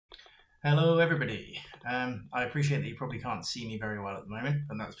Hello everybody. I appreciate that you probably can't see me very well at the moment,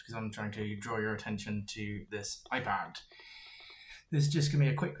 and that's because I'm trying to draw your attention to this iPad. This is just going to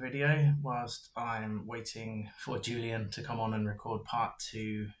be a quick video whilst I'm waiting for Julian to come on and record part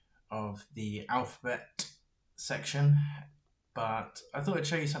 2 of the alphabet section. But I thought I'd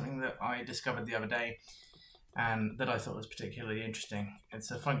show you something that I discovered the other day and that I thought was particularly interesting. It's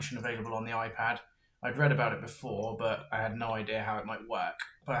a function available on the iPad. I'd read about it before, but I had no idea how it might work.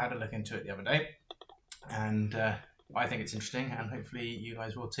 But I had a look into it the other day, and I think it's interesting, and hopefully you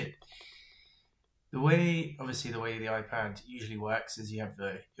guys will too. The way the iPad usually works is you have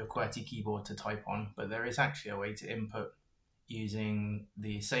your QWERTY keyboard to type on, but there is actually a way to input using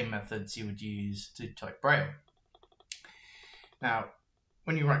the same methods you would use to type Braille. Now,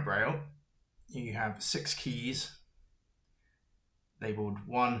 when you write Braille, you have 6 keys labelled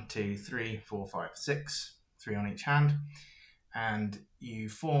 1, 2, 3, 4, 5, 6, 3 on each hand, and you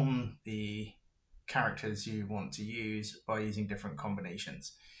form the characters you want to use by using different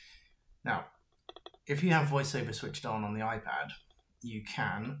combinations. Now, if you have VoiceOver switched on the iPad, you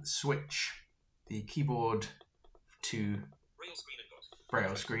can switch the keyboard to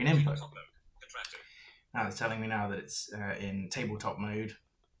Braille screen input. Now it's telling me now that it's in tabletop mode,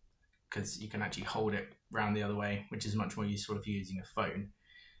 because you can actually hold it round the other way, which is much more useful if you're using a phone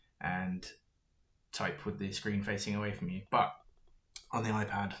and type with the screen facing away from you. But on the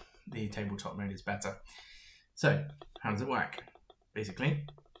iPad, the tabletop mode is better. So how does it work? Basically,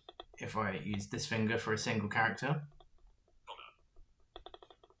 if I use this finger for a single character,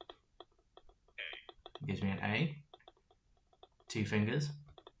 it gives me an A. 2 fingers.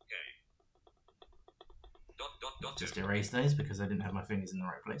 Just erase those because I didn't have my fingers in the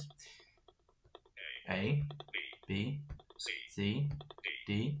right place. A, B, C,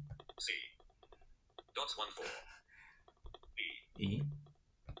 D, C. Dots 1, 4. B, E,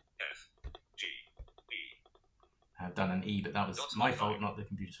 F, G, B. I've done an E, but that was Dots my 1, fault, 5. not the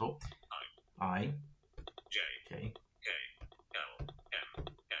computer's fault. I, J, K, K, L, M,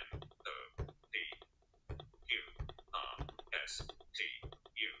 N, O, P, Q, R, S, T,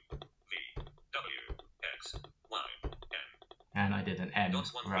 U, V, W, X, Y, N. and I did an N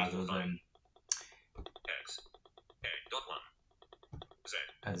Dots 1, 3, rather 4, 5. than X, A, dot 1. Z.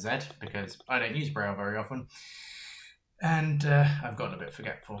 a Z, because I don't use Braille very often, and I've gotten a bit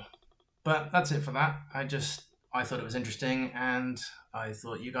forgetful. But that's it for that. I thought it was interesting, and I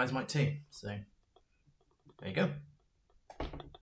thought you guys might too. So there you go.